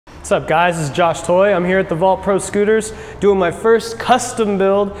What's up guys, this is Josh Toy. I'm here at TheVaultProScooters doing my first custom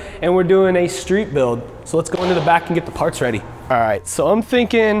build, and we're doing a street build. So let's go into the back and get the parts ready. All right, so I'm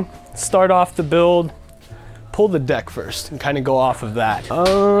thinking start off the build, pull the deck first and kind of go off of that.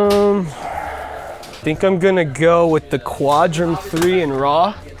 I think I'm gonna go with the Quadrum 3 in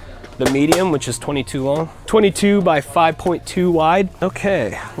raw, the medium, which is 22 long, 22 by 5.2 wide.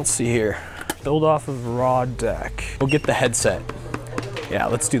 Okay, let's see here. Build off of raw deck. We'll get the headset. Yeah,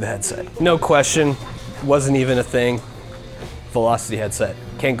 let's do the headset. No question, wasn't even a thing. Velocity headset.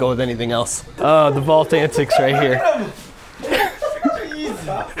 Can't go with anything else. Oh, the Vault antics right here.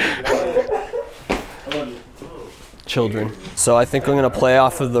 Children. So I think I'm gonna play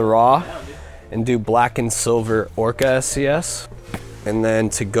off of the raw and do black and silver Orca SCS. And then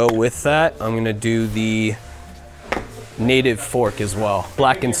to go with that, I'm gonna do the native fork as well.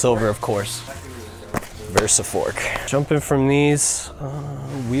 Black and silver, of course. Versa fork. Jumping from these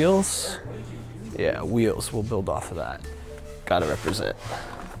wheels. Yeah, wheels, we'll build off of that. Gotta represent.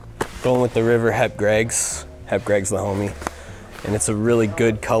 Going with the River Hep Greg's. Hep Greg's the homie. And it's a really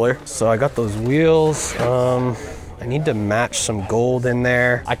good color. So I got those wheels. I need to match some gold in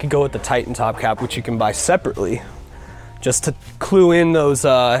there. I could go with the Titan top cap, which you can buy separately, just to clue in those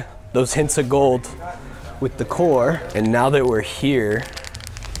hints of gold with the core. And now that we're here,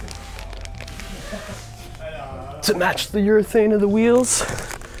 to match the urethane of the wheels,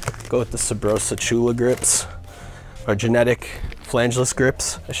 go with the Sabrosa Chula grips, or genetic flangeless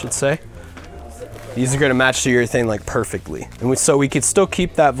grips, I should say. These are gonna match the urethane like perfectly. And so we could still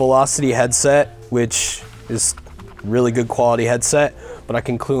keep that Velocity headset, which is really good quality headset, but I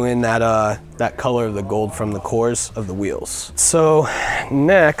can clue in that color of the gold from the cores of the wheels. So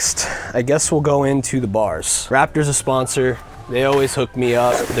next, I guess we'll go into the bars. Raptor's a sponsor. They always hook me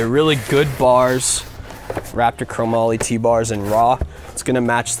up. They're really good bars. Raptor chromoly T-bars in raw. It's gonna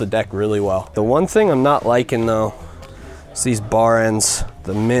match the deck really well. The one thing I'm not liking though is these bar ends,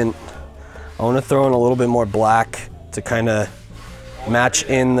 the mint. I wanna throw in a little bit more black to kind of match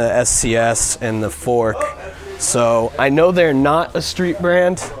in the SCS and the fork. So I know they're not a street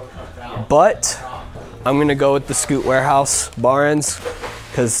brand, but I'm gonna go with the Scoot Warehouse bar ends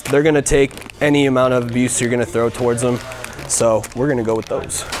because they're gonna take any amount of abuse you're gonna throw towards them. So we're gonna go with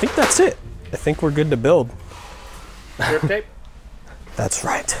those. I think that's it. I think we're good to build. Grip tape? That's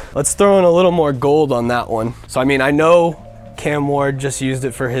right. Let's throw in a little more gold on that one. So I mean, I know Cam Ward just used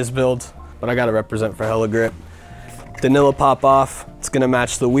it for his build, but I gotta represent for Hella Grip. Danilla pop off. It's gonna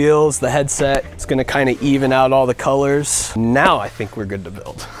match the wheels, the headset. It's gonna kind of even out all the colors. Now I think we're good to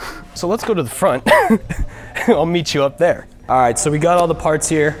build. So let's go to the front. I'll meet you up there. All right, so we got all the parts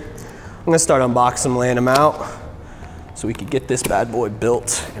here. I'm gonna start unboxing them, laying them out, so we could get this bad boy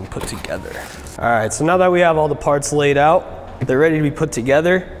built and put together. All right, so now that we have all the parts laid out, they're ready to be put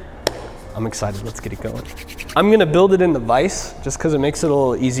together. I'm excited, let's get it going. I'm gonna build it in the vise just because it makes it a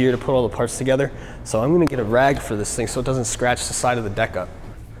little easier to put all the parts together. So I'm gonna get a rag for this thing so it doesn't scratch the side of the deck up.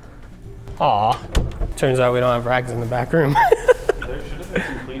 Aw, turns out we don't have rags in the back room. There should have been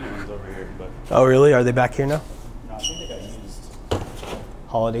some clean ones over here, but... Oh really, are they back here now? No, I think they got used.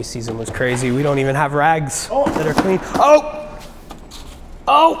 Holiday season was crazy. We don't even have rags that are clean. Oh!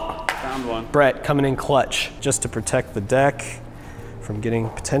 Oh! Found one. Brett coming in clutch just to protect the deck from getting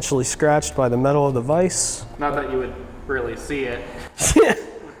potentially scratched by the metal of the vise. Not that you would really see it.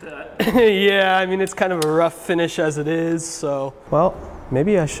 Yeah, I mean, it's kind of a rough finish as it is, so. Well,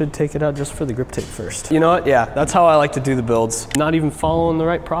 maybe I should take it out just for the grip tape first. You know what? Yeah, that's how I like to do the builds. Not even following the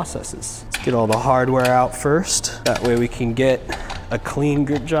right processes. Let's get all the hardware out first. That way we can get a clean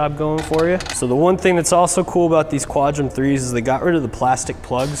grip job going for you. So the one thing that's also cool about these Quadrum 3s is they got rid of the plastic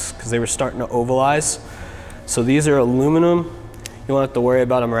plugs because they were starting to ovalize. So these are aluminum. You won't have to worry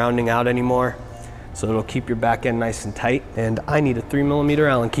about them rounding out anymore. So it'll keep your back end nice and tight. And I need a 3mm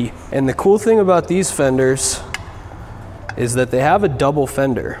Allen key. And the cool thing about these fenders is that they have a double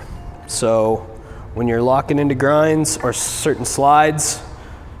fender. So when you're locking into grinds or certain slides,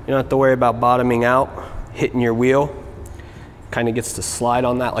 you don't have to worry about bottoming out, hitting your wheel. Kind of gets to slide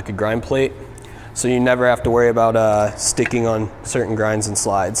on that like a grind plate. So you never have to worry about sticking on certain grinds and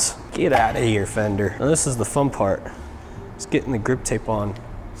slides. Get out of here, fender. Now this is the fun part. It's getting the grip tape on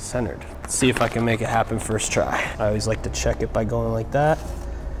centered. Let's see if I can make it happen first try. I always like to check it by going like that.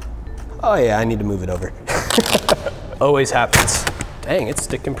 Oh yeah, I need to move it over. Always happens. Dang, it's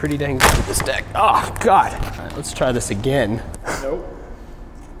sticking pretty dang good to this deck. Oh God. All right, let's try this again. Nope.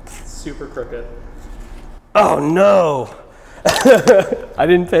 Super crooked. Oh no. I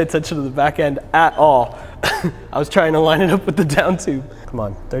didn't pay attention to the back end at all. I was trying to line it up with the down tube. Come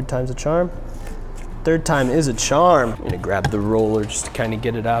on, third time's a charm. Third time is a charm. I'm gonna grab the roller just to kind of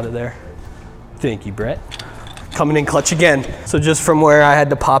get it out of there. Thank you, Brett. Coming in clutch again. So just from where I had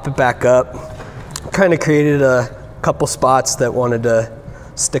to pop it back up, kind of created a couple spots that wanted to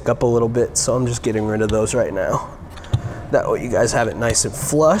stick up a little bit, so I'm just getting rid of those right now. That way you guys have it nice and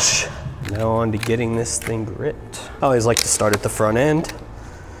flush. Now on to getting this thing gripped. I always like to start at the front end.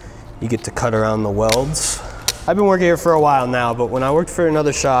 You get to cut around the welds. I've been working here for a while now, but when I worked for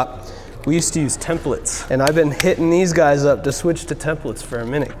another shop, we used to use templates, and I've been hitting these guys up to switch to templates for a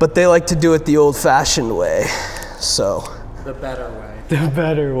minute. But they like to do it the old-fashioned way, so. The better way. The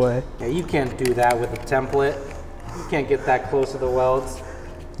better way. Yeah, you can't do that with a template. You can't get that close to the welds.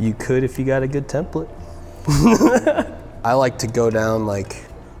 You could if you got a good template. I like to go down like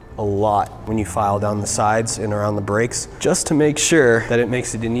a lot when you file down the sides and around the brakes, just to make sure that it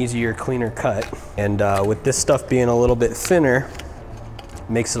makes it an easier, cleaner cut. And with this stuff being a little bit thinner, it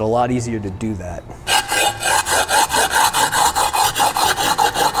makes it a lot easier to do that.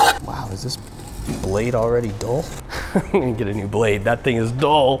 Wow, is this blade already dull? I'm gonna get a new blade. That thing is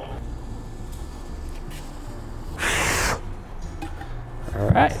dull. All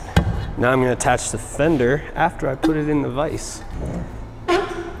right, now I'm gonna attach the fender after I put it in the vise.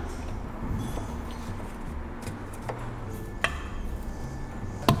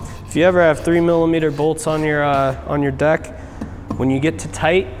 If you ever have 3mm bolts on your deck, when you get to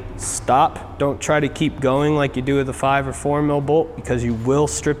tight, stop. Don't try to keep going like you do with a 5 or 4mm bolt, because you will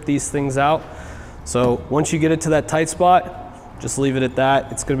strip these things out. So once you get it to that tight spot, just leave it at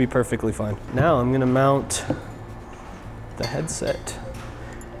that. It's gonna be perfectly fine. Now I'm gonna mount the headset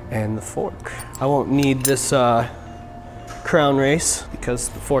and the fork. I won't need this crown race because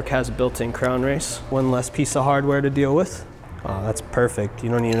the fork has a built-in crown race. One less piece of hardware to deal with. Oh, that's perfect.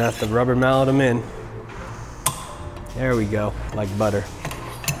 You don't even have to rubber mallet them in. There we go, like butter.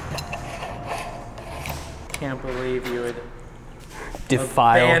 Can't believe you would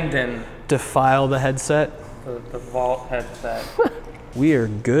Defile the headset. the Vault headset. We are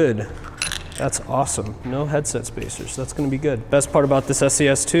good. That's awesome. No headset spacers. That's going to be good. Best part about this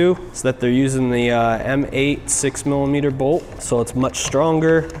SCS2 is that they're using the M8 6mm bolt, so it's much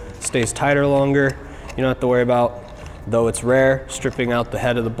stronger, stays tighter longer. You don't have to worry about, though it's rare, stripping out the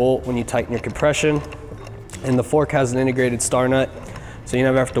head of the bolt when you tighten your compression. And the fork has an integrated star nut, so you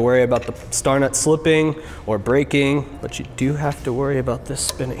never have to worry about the star nut slipping or breaking, but you do have to worry about this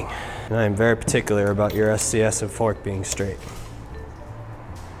spinning. And I am very particular about your SCS and fork being straight.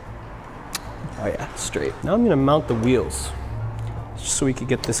 Oh yeah, straight. Now I'm gonna mount the wheels, just so we could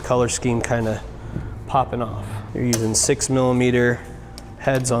get this color scheme kind of popping off. You're using 6mm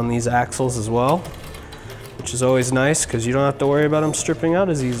heads on these axles as well, which is always nice because you don't have to worry about them stripping out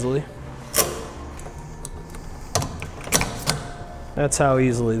as easily. That's how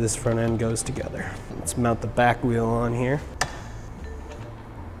easily this front end goes together. Let's mount the back wheel on here.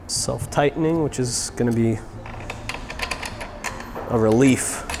 Self-tightening, which is gonna be a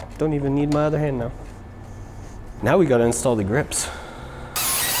relief. Don't even need my other hand now. Now we gotta install the grips.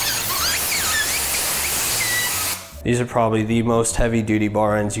 These are probably the most heavy duty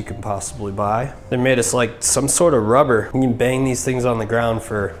bar ends you can possibly buy. They're made of like some sort of rubber. You can bang these things on the ground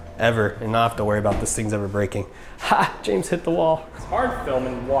forever and not have to worry about this thing's ever breaking. Ha, James hit the wall. It's hard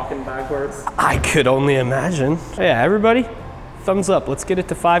filming walking backwards. I could only imagine. Yeah, everybody, thumbs up. Let's get it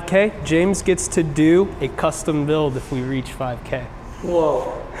to 5K. James gets to do a custom build if we reach 5K.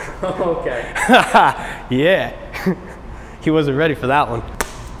 Whoa, okay. Yeah, he wasn't ready for that one.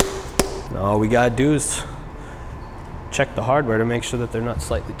 All we gotta do is check the hardware to make sure that they're not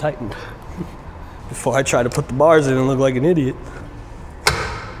slightly tightened before I try to put the bars in and look like an idiot.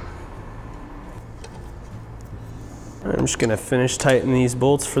 I'm just gonna finish tightening these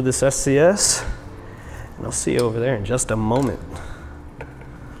bolts for this SCS, and I'll see you over there in just a moment.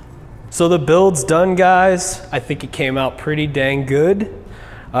 So the build's done, guys. I think it came out pretty dang good.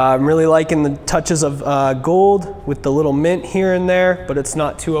 I'm really liking the touches of gold with the little mint here and there, but it's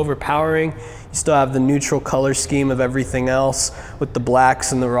not too overpowering. You still have the neutral color scheme of everything else with the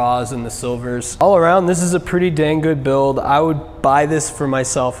blacks and the raws and the silvers. All around, this is a pretty dang good build. I would buy this for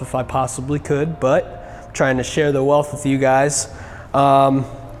myself if I possibly could, but I'm trying to share the wealth with you guys.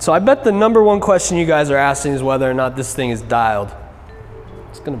 So I bet the #1 question you guys are asking is whether or not this thing is dialed.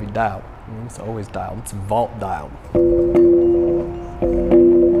 It's gonna be dialed. I mean, it's always dialed. It's Vault dialed.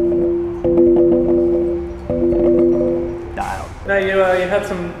 Dialed. Now you had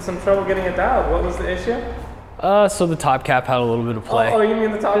some trouble getting it dialed. What was the issue? So the top cap had a little bit of play. Oh, you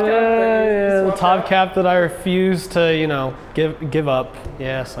mean the top cap? Yeah, the top cap that I refuse to, you know, give up.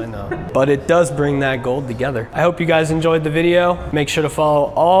 Yes, I know. But it does bring that gold together. I hope you guys enjoyed the video. Make sure to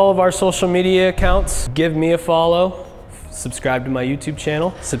follow all of our social media accounts. Give me a follow. Subscribe to my YouTube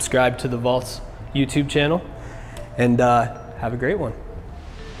channel. Subscribe to the Vault's YouTube channel. And have a great one.